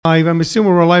Live. I'm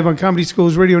assuming we're live on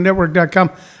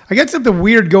ComedySchoolsRadioNetwork.com. I got something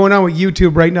weird going on with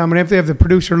YouTube right now. I'm going to have the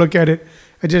producer look at it.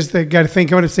 I just got to think.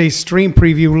 I'm going to say stream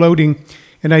preview loading,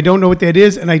 and I don't know what that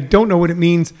is, and I don't know what it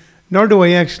means, nor do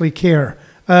I actually care,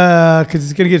 because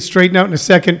it's going to get straightened out in a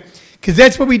second, because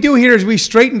that's what we do here is we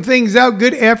straighten things out.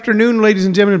 Good afternoon, ladies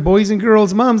and gentlemen, boys and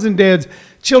girls, moms and dads,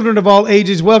 children of all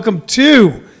ages. Welcome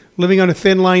to Living on a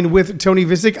Thin Line with Tony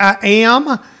Visick. I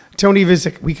am Tony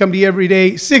Visick. We come to you every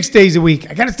day, 6 days a week.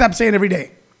 I got to stop saying every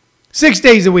day. 6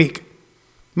 days a week.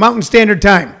 Mountain Standard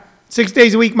Time. 6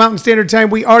 days a week, Mountain Standard Time.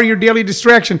 We are your daily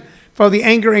distraction for all the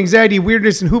anger, anxiety,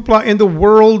 weirdness, and hoopla in the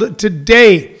world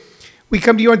today. We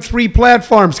come to you on 3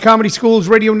 platforms,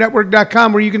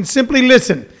 ComedySchoolsRadioNetwork.com, where you can simply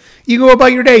listen. You go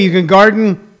about your day. You can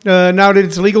garden. Now that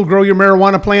it's legal, grow your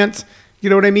marijuana plants.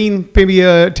 You know what I mean? Maybe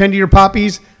tend to your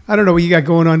poppies. I don't know what you got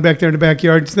going on back there in the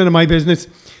backyard. It's none of my business.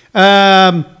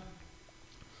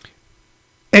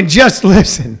 And just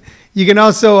listen. You can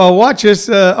also watch us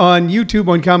on YouTube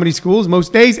on Comedy Schools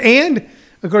most days. And,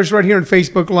 of course, right here on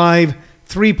Facebook Live,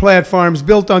 3 platforms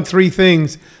built on 3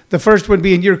 things. The first one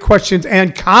being your questions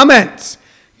and comments.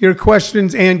 Your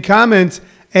questions and comments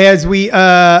as we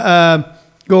go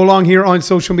along here on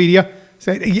social media.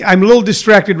 So I'm a little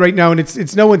distracted right now, and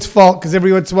it's no one's fault because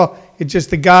every once in a while it's just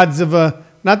the gods of,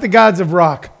 not the gods of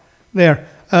rock,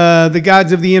 the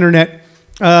gods of the internet.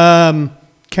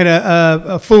 Kind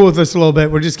of fool with us a little bit.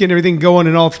 We're just getting everything going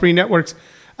in all 3 networks.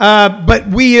 But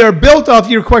we are built off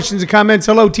your questions and comments.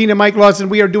 Hello, Tina, Mike Lawson.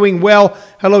 We are doing well.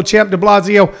 Hello, Champ de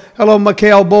Blasio. Hello,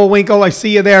 Mikhail Bullwinkle. I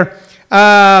see you there.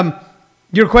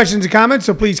 Your questions and comments,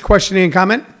 so please question and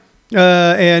comment.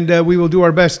 And we will do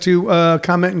our best to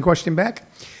comment and question back.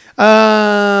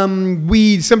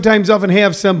 We sometimes often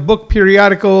have some book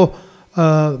periodical,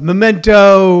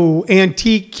 memento,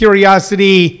 antique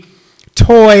curiosity,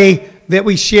 toy that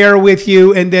we share with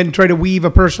you and then try to weave a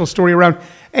personal story around.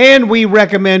 And we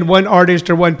recommend one artist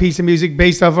or one piece of music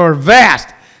based off our vast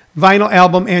vinyl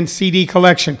album and CD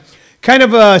collection. Kind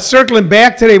of circling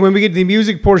back today when we get to the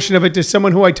music portion of it to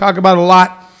someone who I talk about a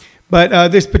lot.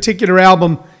 But this particular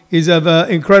album is of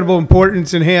incredible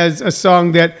importance and has a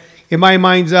song that, in my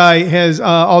mind's eye, has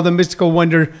all the mystical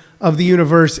wonder of the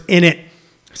universe in it.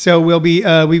 So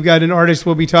we've got an artist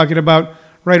we'll be talking about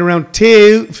right around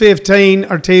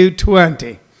 2:15 or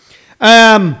 2:20.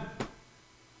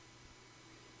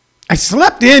 I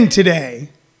slept in today.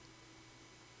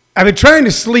 I've been trying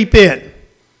to sleep in.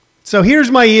 So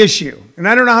here's my issue, and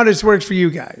I don't know how this works for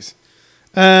you guys.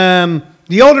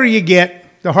 The older you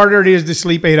get, the harder it is to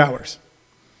sleep 8 hours.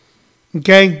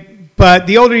 Okay? But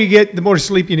the older you get, the more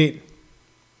sleep you need.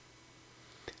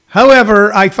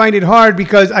 However, I find it hard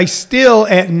because I still,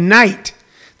 at night,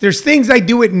 there's things I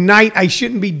do at night I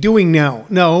shouldn't be doing now.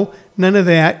 No, none of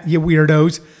that, you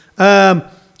weirdos. And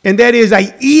that is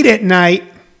I eat at night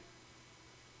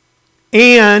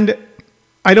and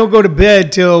I don't go to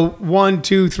bed till 1,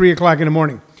 2, 3 o'clock in the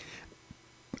morning.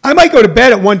 I might go to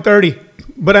bed at 1:30,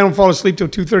 but I don't fall asleep till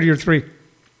 2:30 or 3.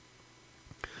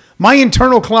 My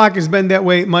internal clock has been that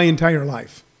way my entire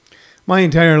life. My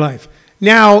entire life.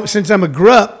 Now, since I'm a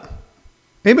grup,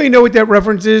 anybody know what that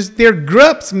reference is? They're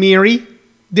grups, Mary.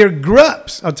 They're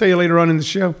grups. I'll tell you later on in the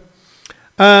show.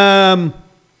 I'll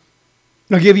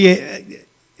give you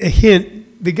a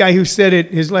hint. The guy who said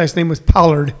it, his last name was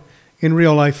Pollard in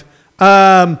real life.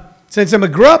 Since I'm a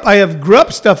grup, I have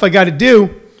grup stuff I got to do.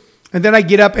 And then I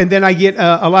get up and then I get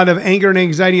a lot of anger and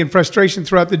anxiety and frustration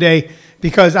throughout the day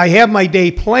because I have my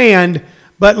day planned.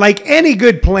 But like any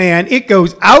good plan, it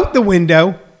goes out the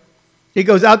window. It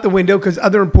goes out the window because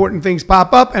other important things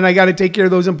pop up and I got to take care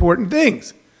of those important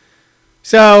things.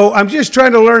 So I'm just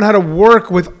trying to learn how to work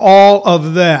with all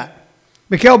of that.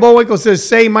 Mikhail Bullwinkle says,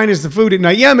 say minus the food at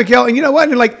night. Yeah, Mikhail, and you know what?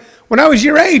 And like when I was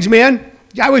your age, man,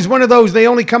 I was one of those they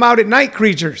only come out at night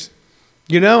creatures.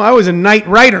 You know, I was a night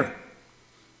writer.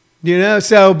 You know,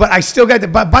 so, but I still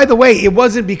got but by the way, it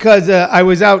wasn't because I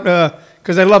was out,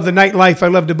 because I love the nightlife. I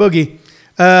love the boogie.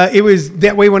 It was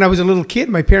that way when I was a little kid.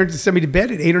 My parents would send me to bed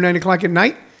at 8 or 9 o'clock at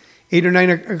night,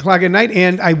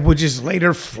 and I would just lay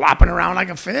there flopping around like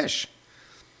a fish.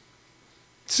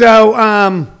 So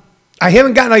I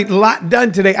haven't gotten a lot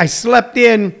done today. I slept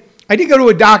in. I did go to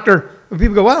a doctor. And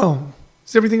people go, wow,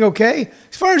 is everything okay?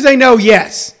 As far as I know,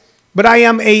 yes. But I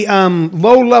am a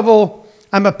low-level,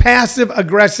 I'm a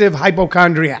passive-aggressive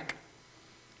hypochondriac.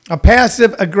 A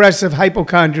passive-aggressive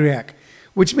hypochondriac,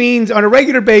 which means on a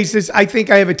regular basis, I think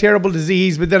I have a terrible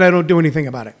disease, but then I don't do anything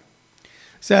about it.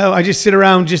 So I just sit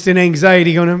around just in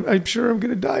anxiety going, I'm sure I'm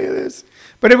going to die of this.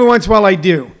 But every once in a while I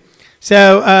do.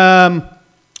 So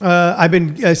I've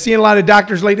been seeing a lot of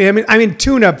doctors lately. I'm in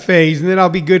tune-up phase, and then I'll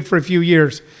be good for a few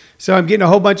years. So I'm getting a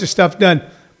whole bunch of stuff done.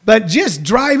 But just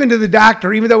driving to the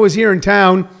doctor, even though I was here in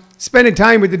town, spending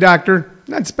time with the doctor,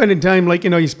 not spending time like,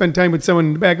 you spend time with someone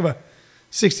in the back of a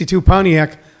 62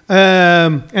 Pontiac.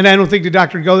 And I don't think the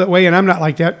doctor would go that way, and I'm not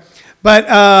like that. But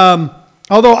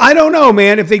although I don't know,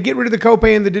 man, if they get rid of the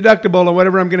copay and the deductible or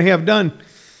whatever I'm going to have done.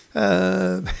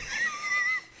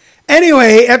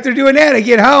 Anyway, after doing that, I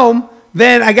get home.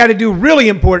 Then I got to do really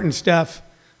important stuff,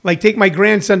 like take my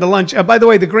grandson to lunch. By the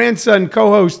way, the grandson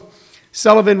co-host,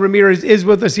 Sullivan Ramirez, is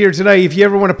with us here today. If you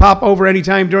ever want to pop over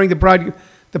anytime during the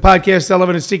podcast,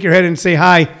 Sullivan, and stick your head in and say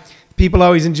hi. People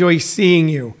always enjoy seeing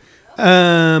you.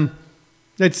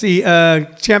 Let's see.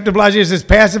 Champ de Blasio says,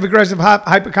 passive-aggressive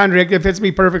hypochondriac. That fits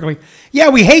me perfectly. Yeah,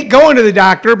 we hate going to the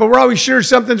doctor, but we're always sure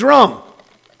something's wrong.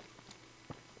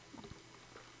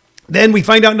 Then we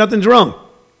find out nothing's wrong.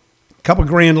 A couple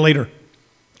grand later,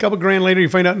 you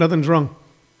find out nothing's wrong.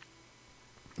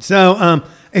 So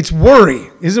it's worry.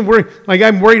 Isn't worry? Like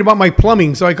I'm worried about my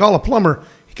plumbing, so I call a plumber.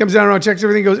 He comes down and checks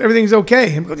everything, goes, everything's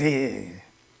okay. I'm going, yeah.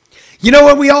 You know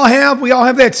what we all have? We all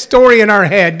have that story in our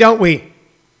head, don't we?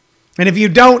 And if you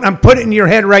don't, I'm putting it in your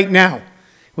head right now.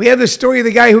 We have the story of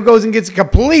the guy who goes and gets a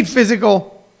complete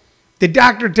physical. The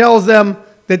doctor tells them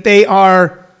that they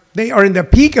are in the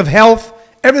peak of health.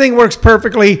 Everything works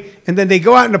perfectly. And then they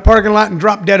go out in the parking lot and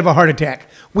drop dead of a heart attack.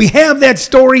 We have that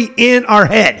story in our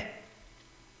head.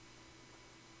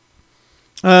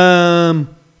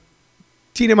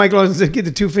 Tina Michael said, get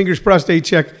the 2 fingers prostate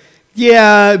check.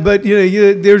 Yeah, but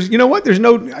there's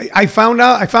no. I found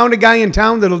a guy in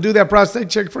town that'll do that prostate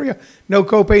check for you. No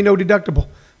copay, no deductible.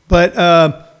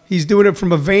 But he's doing it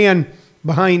from a van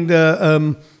behind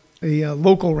a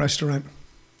local restaurant.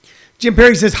 Jim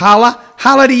Perry says,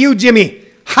 holla to you, Jimmy.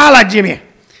 Holla, Jimmy.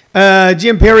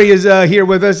 Jim Perry is here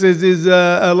with us. Is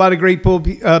a lot of great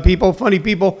people, funny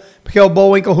people. Mikhail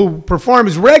Bullwinkle, who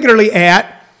performs regularly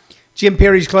at Jim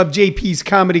Perry's Club, JP's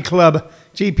Comedy Club.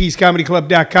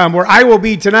 jpscomedyclub.com, where I will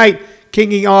be tonight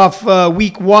kicking off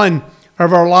week 1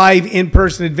 of our live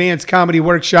in-person advanced comedy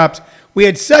workshops. We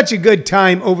had such a good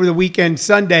time over the weekend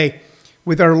Sunday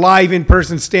with our live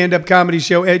in-person stand-up comedy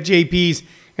show at JP's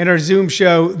and our Zoom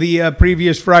show the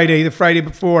previous Friday, the Friday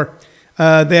before,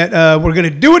 that we're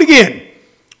going to do it again.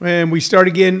 And we start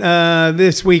again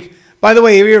this week. By the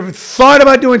way, if you ever thought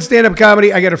about doing stand-up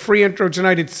comedy, I got a free intro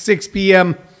tonight at 6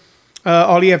 p.m.,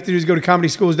 all you have to do is go to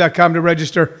comedyschools.com to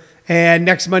register. And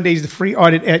next Monday is the free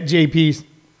audit at JP's.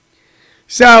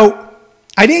 So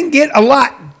I didn't get a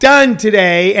lot done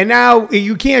today. And now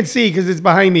you can't see because it's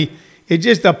behind me. It's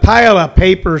just a pile of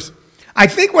papers. I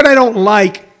think what I don't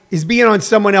like is being on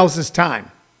someone else's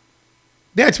time.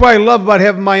 That's what I love about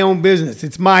having my own business.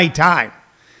 It's my time.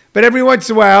 But every once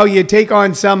in a while, you take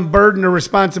on some burden or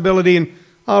responsibility. And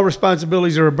all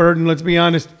responsibilities are a burden, let's be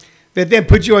honest. That then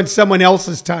puts you on someone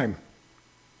else's time.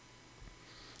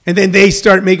 And then they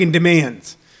start making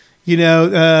demands,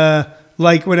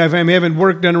 like when I'm having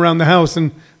work done around the house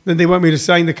and then they want me to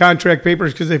sign the contract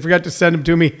papers because they forgot to send them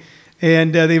to me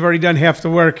and they've already done half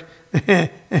the work. And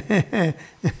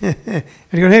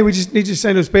you go, hey, we just need you to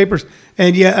sign those papers.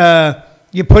 And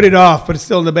you put it off, but it's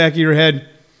still in the back of your head.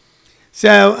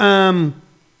 So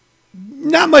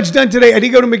not much done today. I did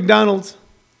go to McDonald's.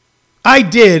 I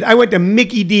did. I went to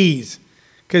Mickey D's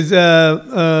because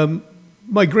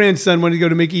my grandson wanted to go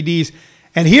to Mickey D's.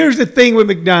 And here's the thing with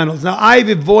McDonald's. Now, I've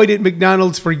avoided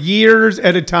McDonald's for years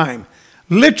at a time.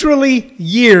 Literally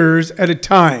years at a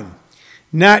time.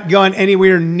 Not gone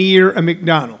anywhere near a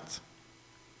McDonald's.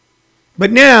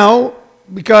 But now,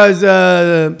 because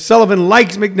Sullivan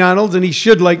likes McDonald's, and he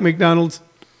should like McDonald's.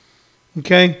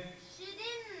 Okay? Shouldn't.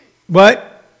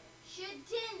 What? Shouldn't.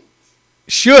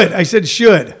 Should. I said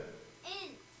should. In.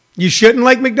 You shouldn't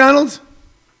like McDonald's?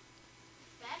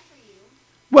 Bad for you.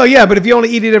 Well, yeah, but if you only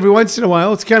eat it every once in a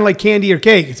while, it's kind of like candy or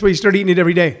cake. It's why you start eating it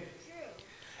every day. True.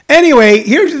 Anyway,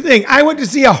 here's the thing. I went to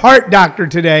see a heart doctor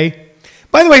today.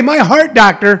 By the way, my heart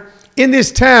doctor in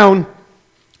this town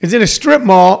is in a strip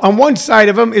mall. On one side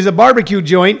of him is a barbecue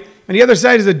joint, and the other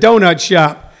side is a donut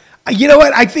shop. You know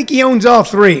what? I think he owns all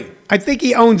three.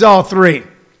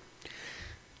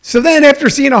 So then after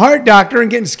seeing a heart doctor and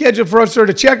getting scheduled for all sort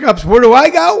of checkups, where do I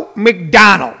go?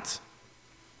 McDonald's.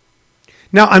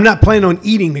 Now, I'm not planning on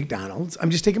eating McDonald's.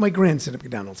 I'm just taking my grandson to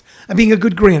McDonald's. I'm being a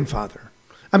good grandfather.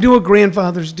 I'm doing what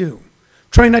grandfathers do.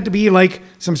 Trying not to be like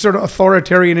some sort of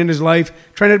authoritarian in his life.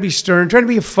 Trying not to be stern. Trying to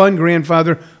be a fun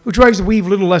grandfather who tries to weave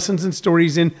little lessons and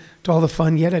stories into all the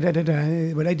fun.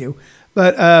 What I do.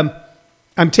 But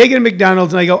I'm taking to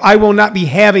McDonald's and I go, I will not be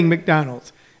having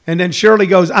McDonald's. And then Shirley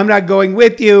goes, I'm not going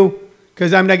with you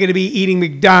because I'm not going to be eating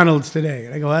McDonald's today.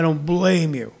 And I go, I don't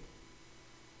blame you.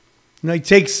 And I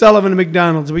take Sullivan to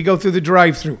McDonald's. We go through the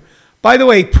drive-thru. By the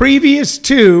way, previous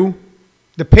to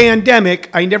the pandemic,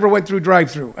 I never went through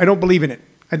drive-thru. I don't believe in it.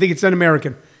 I think it's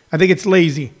un-American. I think it's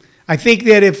lazy. I think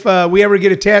that if we ever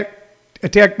get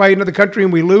attacked by another country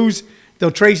and we lose,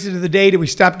 they'll trace it to the day that we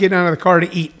stop getting out of the car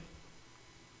to eat.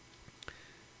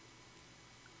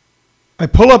 I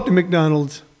pull up to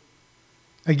McDonald's.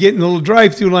 I get in the little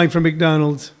drive-thru line for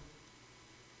McDonald's.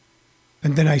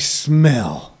 And then I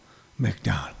smell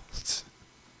McDonald's.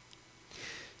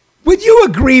 Would you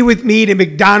agree with me that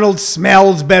McDonald's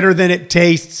smells better than it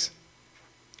tastes?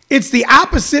 It's the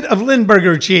opposite of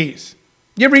Lindbergh cheese.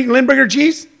 You ever eaten Lindbergh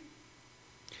cheese?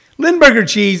 Lindbergh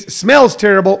cheese smells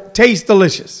terrible, tastes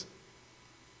delicious.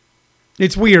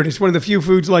 It's weird. It's one of the few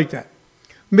foods like that.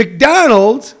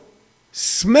 McDonald's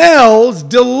smells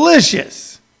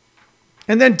delicious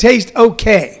and then tastes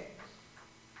okay.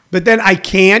 But then I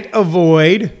can't, my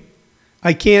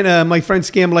friend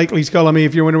Scam Likely's calling me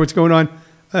if you're wondering what's going on.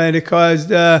 And it caused,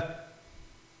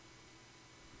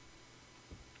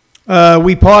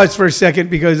 we paused for a second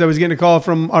because I was getting a call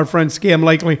from our friend Scam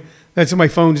Likely. That's what my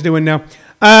phone's doing now.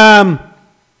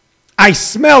 I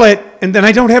smell it and then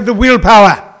I don't have the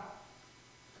willpower.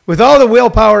 With all the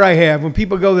willpower I have, when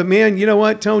people go, man, you know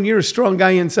what, Tone, you're a strong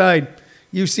guy inside.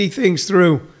 You see things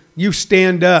through. You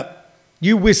stand up.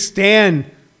 You withstand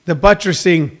the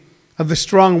buttressing of the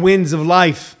strong winds of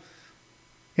life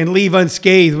and leave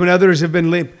unscathed. When others have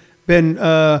been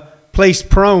placed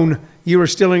prone, you are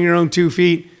still on your own 2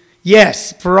 feet.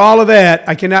 Yes, for all of that,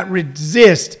 I cannot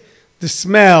resist the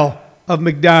smell of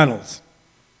McDonald's.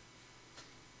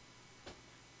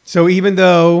 So even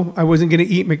though I wasn't going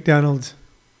to eat McDonald's,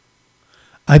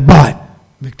 I bought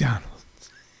McDonald's.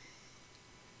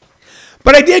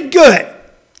 But I did good.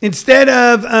 Instead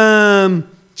of,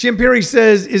 Jim Perry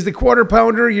says, is the quarter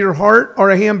pounder your heart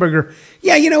or a hamburger?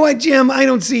 Yeah, you know what, Jim? I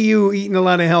don't see you eating a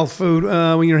lot of health food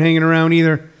when you're hanging around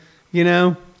either. You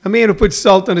know, a man who puts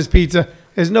salt on his pizza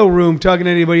has no room talking to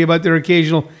anybody about their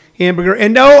occasional hamburger.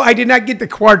 And no, I did not get the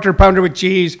quarter pounder with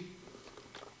cheese.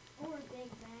 Or a Big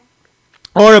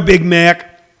Mac. Or a Big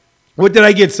Mac. What did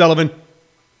I get, Sullivan?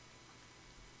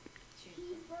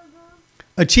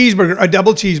 Cheeseburger. A cheeseburger, a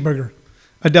double cheeseburger.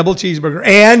 A double cheeseburger.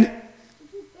 And Which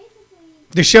is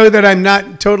basically to show that I'm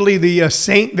not totally the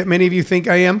saint that many of you think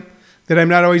I am, that I'm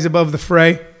not always above the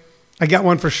fray, I got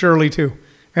one for Shirley too.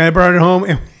 And I brought it home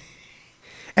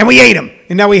and we ate them.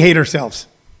 And now we hate ourselves.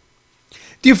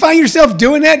 Do you find yourself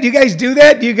doing that? Do you guys do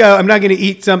that? Do you go, I'm not going to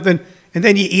eat something, and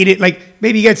then you eat it? Like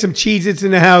maybe you got some Cheez-Its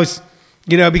in the house,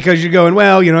 you know, because you're going,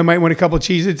 well, you know, I might want a couple of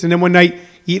Cheez-Its. And then one night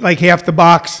you eat like half the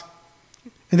box.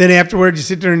 And then afterwards you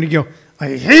sit there and you go,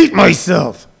 I hate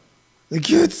myself. I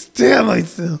can't stand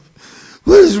myself.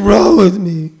 What is wrong with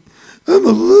me? I'm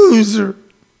a loser.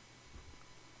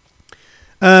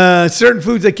 Certain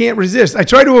foods I can't resist. I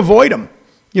try to avoid them.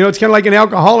 You know, it's kind of like an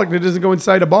alcoholic that doesn't go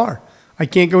inside a bar. I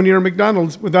can't go near a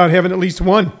McDonald's without having at least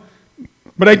one.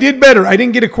 But I did better. I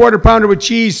didn't get a quarter pounder with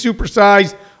cheese,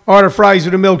 supersized, order fries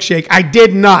with a milkshake. I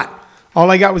did not. All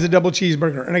I got was a double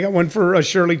cheeseburger. And I got one for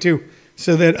Shirley too,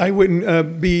 so that I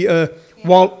wouldn't be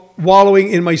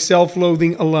wallowing in my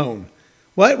self-loathing alone.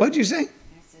 What'd you say? I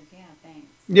said, yeah, thanks.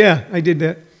 Yeah, I did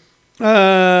that.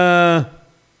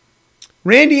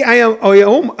 Randy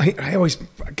Ioma, I always,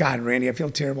 God, Randy, I feel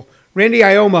terrible. Randy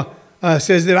Ioma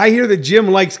says that I hear that Jim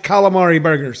likes calamari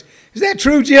burgers. Is that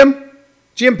true, Jim?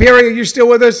 Jim Perry, are you still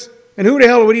with us? And who the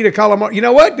hell would eat a calamari? You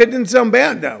know what? That didn't sound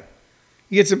bad, though.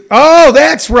 You get some, oh,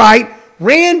 that's right.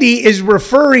 Randy is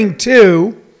referring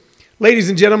to, ladies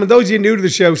and gentlemen, those of you new to the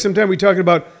show, sometimes we talk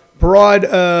about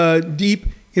broad, deep,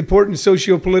 important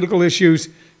socio-political issues.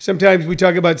 Sometimes we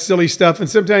talk about silly stuff, and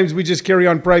sometimes we just carry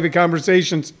on private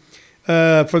conversations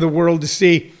for the world to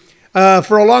see.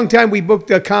 For a long time, we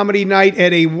booked a comedy night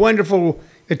at a wonderful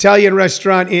Italian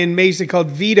restaurant in Mesa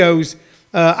called Vito's.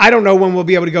 I don't know when we'll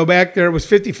be able to go back there. It was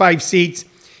 55 seats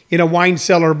in a wine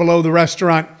cellar below the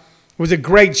restaurant. It was a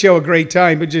great show, a great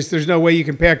time, but just there's no way you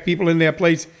can pack people in that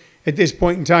place at this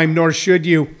point in time, nor should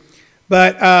you.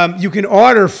 But you can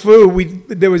order food.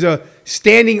 There was a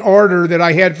standing order that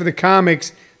I had for the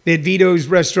comics that Vito's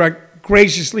restaurant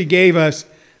graciously gave us,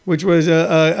 which was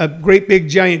a great big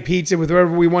giant pizza with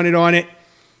whatever we wanted on it,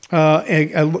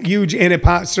 a huge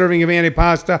serving of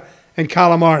antipasta and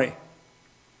calamari.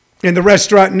 And the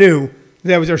restaurant knew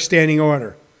that was our standing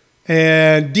order.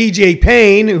 And DJ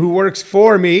Payne, who works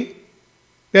for me,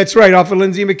 that's right, off of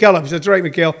Lindsay McKellips. That's right,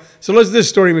 Mikhail. So listen to this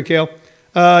story, Mikhail.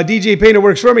 DJ Payne, who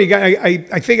works for me,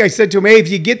 I think I said to him, hey, if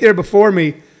you get there before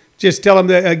me, just tell him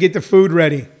to get the food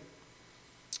ready.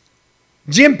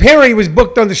 Jim Perry was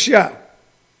booked on the show.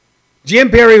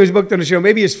 Jim Perry was booked on the show,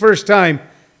 maybe his first time.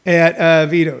 at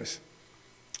Vito's.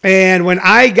 And when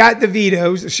I got the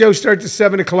Vito's, the show starts at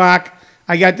 7 o'clock.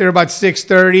 I got there about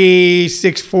 6:30,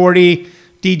 6:40.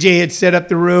 DJ had set up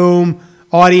the room.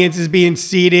 Audience is being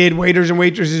seated. Waiters and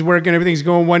waitresses working. Everything's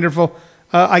going wonderful.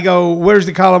 I go, where's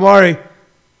the calamari?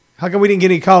 How come we didn't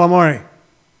get any calamari?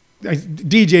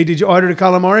 DJ, did you order the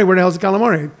calamari? Where the hell's the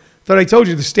calamari? Thought I told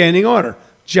you the standing order.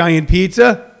 Giant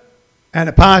pizza and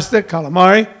a pasta,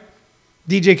 calamari.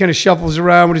 DJ kind of shuffles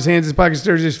around with his hands in his pocket,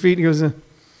 stirs his feet, and he goes,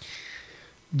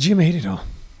 Jim ate it all.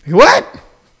 I go, what?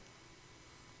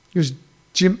 He goes,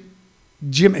 Jim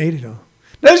ate it all.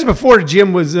 That was before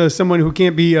Jim was someone who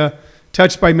can't be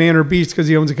touched by man or beast because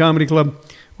he owns a comedy club.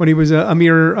 When he was a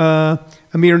mere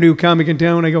new comic in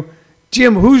town, I go,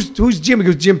 Jim, who's Jim? He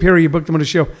goes, Jim Perry. You booked him on the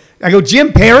show. I go,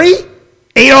 Jim Perry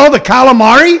ate all the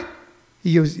calamari?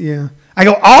 He goes, yeah. I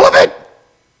go, all of it?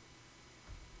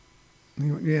 He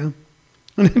goes, yeah.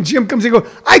 And then Jim comes and goes,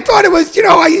 I thought it was,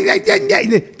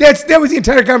 that was the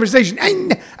entire conversation.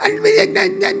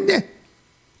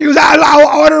 He goes,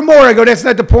 I'll order more. I go, that's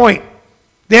not the point.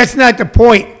 That's not the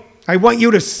point. I want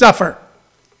you to suffer.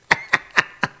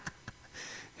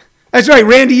 That's right,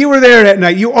 Randy, you were there that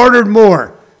night. You ordered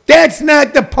more. That's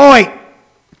not the point.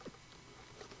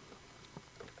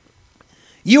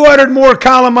 You ordered more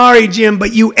calamari, Jim,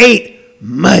 but you ate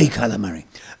my calamari.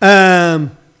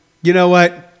 You know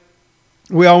what?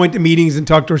 We all went to meetings and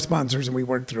talked to our sponsors, and we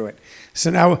worked through it. So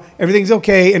now everything's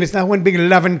okay, and it's not one big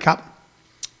loving cup.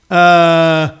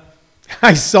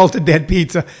 I salted that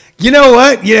pizza. You know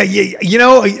what? Yeah,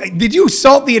 did you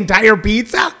salt the entire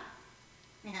pizza?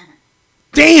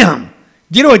 Damn.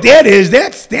 You know what that is?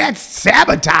 That's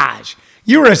sabotage.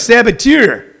 You're a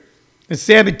saboteur. A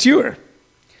saboteur.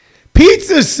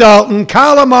 Pizza salting,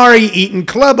 calamari eating,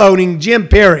 club owning Jim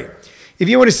Perry. If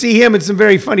you want to see him and some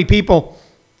very funny people,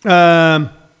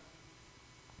 head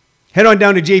on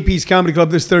down to JP's Comedy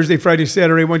Club this Thursday, Friday,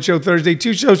 Saturday. One show Thursday,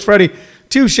 2 shows Friday,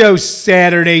 2 shows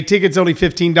Saturday. Tickets only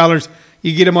 $15.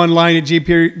 You get them online at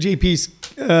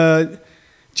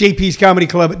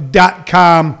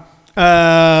jpscomedyclub.com.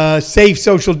 Safe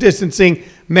social distancing,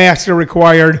 masks are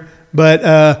required,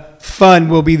 but fun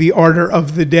will be the order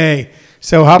of the day.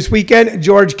 So this weekend,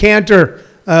 George Cantor,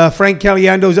 Frank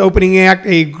Caliando's opening act,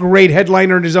 a great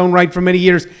headliner in his own right for many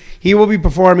years. He will be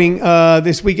performing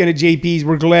this weekend at JP's.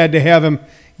 We're glad to have him.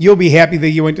 You'll be happy that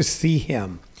you went to see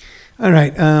him. All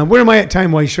right, where am I at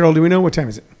time-wise, Cheryl? Do we know? What time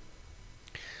is it?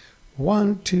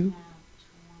 1, 2.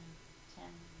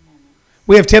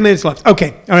 We have 10 minutes left.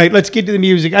 Okay. All right. Let's get to the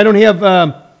music. I don't have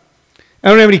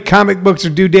any comic books or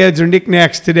doodads or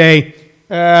knickknacks today.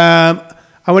 I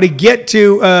want to get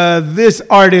to this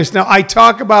artist. Now, I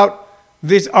talk about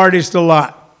this artist a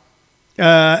lot,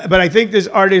 but I think this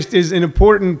artist is an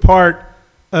important part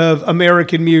of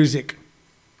American music.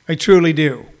 I truly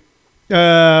do.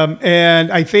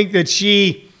 And I think that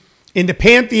she, in the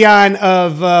pantheon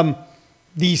of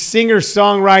the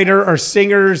singer-songwriter or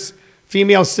singers,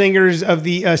 female singers of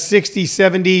the 60s,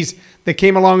 70s that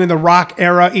came along in the rock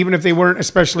era, even if they weren't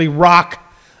especially rock,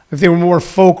 if they were more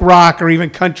folk rock or even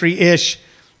country-ish,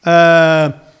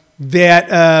 that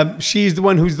she's the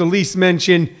one who's the least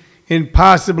mentioned and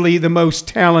possibly the most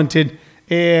talented.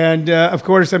 And, of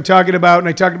course, I'm talking about, and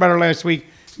I talked about her last week,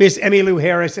 Miss Emmylou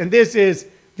Harris, and this is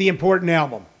the important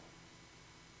album.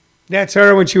 That's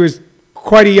her when she was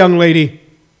quite a young lady.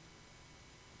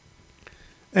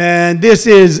 And this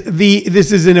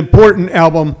is an important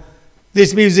album.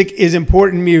 This music is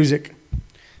important music.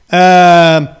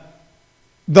 The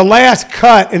last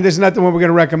cut, and this is not the one we're going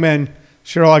to recommend.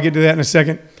 Cheryl, I'll get to that in a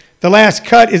second. The last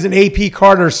cut is an A.P.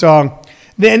 Carter song.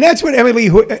 And that's what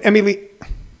Emmylou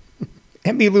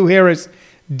Harris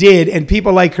did, and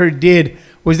people like her did,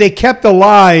 was they kept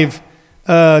alive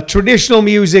traditional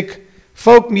music,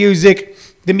 folk music,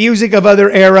 the music of other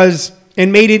eras,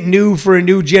 and made it new for a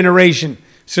new generation,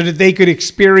 so that they could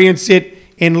experience it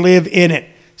and live in it.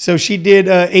 So she did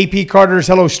A.P. Carter's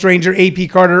Hello Stranger, A.P.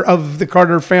 Carter of the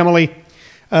Carter family,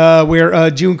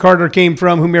 where June Carter came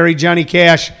from, who married Johnny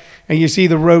Cash, and you see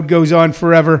The Road Goes On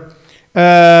Forever.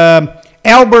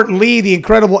 Albert Lee, the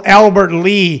incredible Albert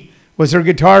Lee, was her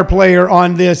guitar player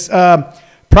on this.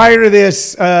 Prior to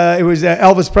this, it was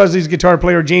Elvis Presley's guitar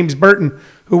player, James Burton,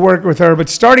 who worked with her. But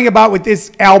starting about with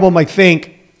this album, I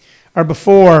think, or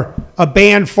before, a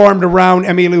band formed around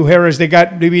Emmylou Harris. They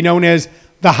got to be known as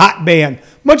the Hot Band.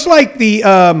 Much like the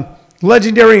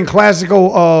legendary and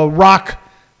classical rock,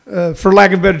 for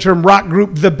lack of a better term, rock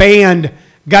group, The Band,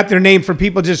 got their name from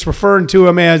people just referring to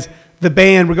them as The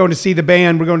Band. We're going to see The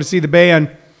Band. We're going to see The Band.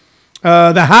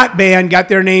 The Hot Band got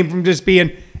their name from just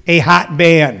being a hot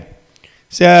band.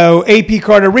 So A.P.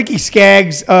 Carter, Ricky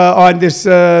Skaggs on this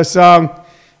song.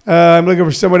 I'm looking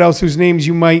for someone else whose names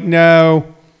you might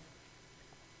know.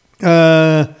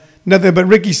 Nothing but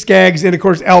Ricky Skaggs and, of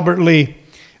course, Albert Lee.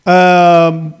 Also,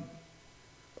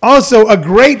 a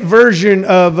great version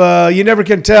of You Never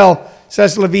Can Tell,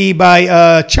 C'est La Vie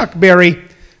by Chuck Berry.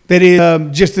 That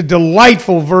is just a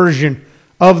delightful version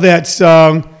of that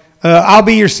song. I'll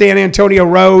Be Your San Antonio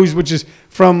Rose, which is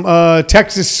from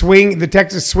Texas Swing, the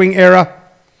Texas Swing era.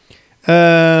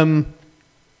 And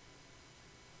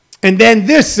then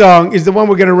this song is the one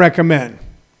we're going to recommend.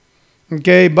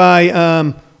 Okay,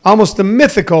 by almost the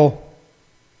mythical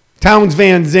Townes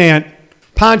Van Zandt,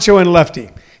 Pancho and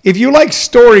Lefty. If you like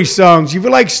story songs, if you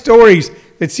like stories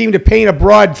that seem to paint a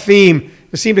broad theme,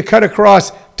 that seem to cut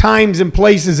across times and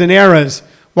places and eras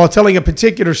while telling a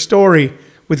particular story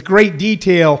with great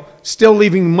detail, still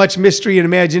leaving much mystery and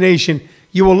imagination,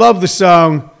 you will love the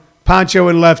song Pancho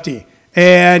and Lefty.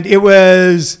 And it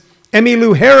was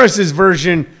Emmylou Harris's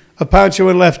version of Pancho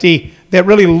and Lefty that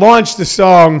really launched the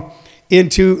song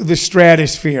into the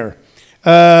stratosphere.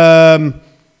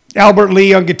 Albert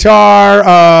Lee on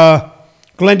guitar,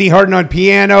 Glendy Harden on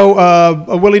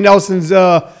piano, Willie Nelson's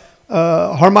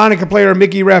harmonica player,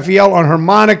 Mickey Raphael on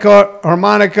harmonica.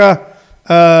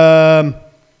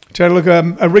 Trying to look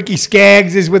at Ricky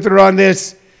Skaggs is with her on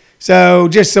this. So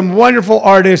just some wonderful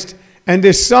artists. And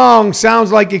this song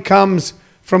sounds like it comes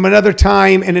from another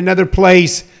time and another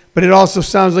place, but it also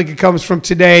sounds like it comes from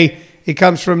today. It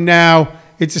comes from now.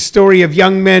 It's a story of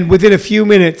young men within a few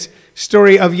minutes.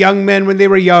 Story of young men when they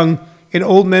were young and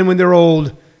old men when they're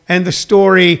old. And the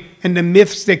story and the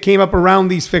myths that came up around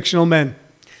these fictional men.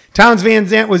 Townes Van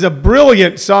Zandt was a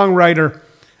brilliant songwriter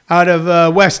out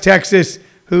of West Texas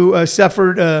who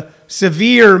suffered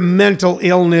severe mental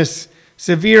illness.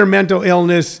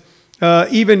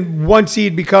 Even once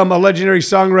he'd become a legendary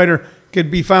songwriter, could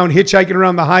be found hitchhiking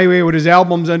around the highway with his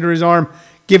albums under his arm,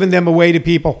 giving them away to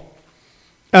people.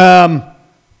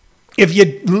 If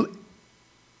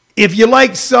you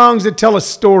like songs that tell a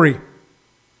story,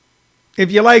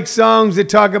 if you like songs that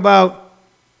talk about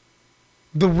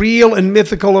the real and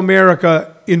mythical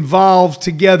America involved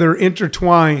together,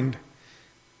 intertwined,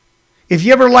 if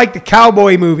you ever liked the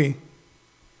cowboy movie,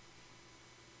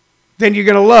 then you're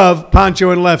going to love Pancho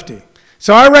and Lefty.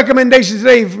 So our recommendation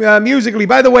today, musically,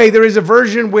 by the way, there is a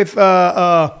version with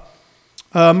Merle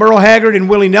Haggard and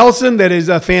Willie Nelson that is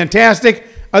fantastic.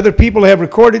 Other people have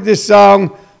recorded this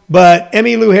song, but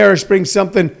Emmylou Harris brings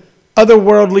something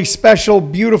otherworldly, special,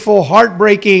 beautiful,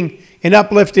 heartbreaking, and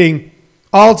uplifting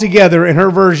all together in her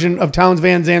version of Townes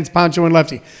Van Zandt's Pancho and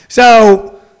Lefty.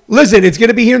 So, listen, it's going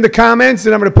to be here in the comments,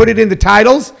 and I'm going to put it in the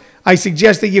titles. I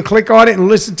suggest that you click on it and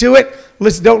listen to it.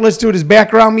 Don't listen to it as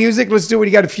background music. Listen to it when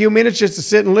you got a few minutes just to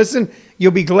sit and listen.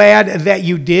 You'll be glad that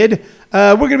you did.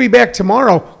 We're going to be back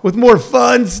tomorrow with more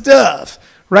fun stuff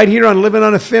right here on Living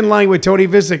on a Thin Line with Tony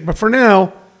Visick. But for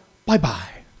now,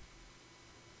 bye-bye.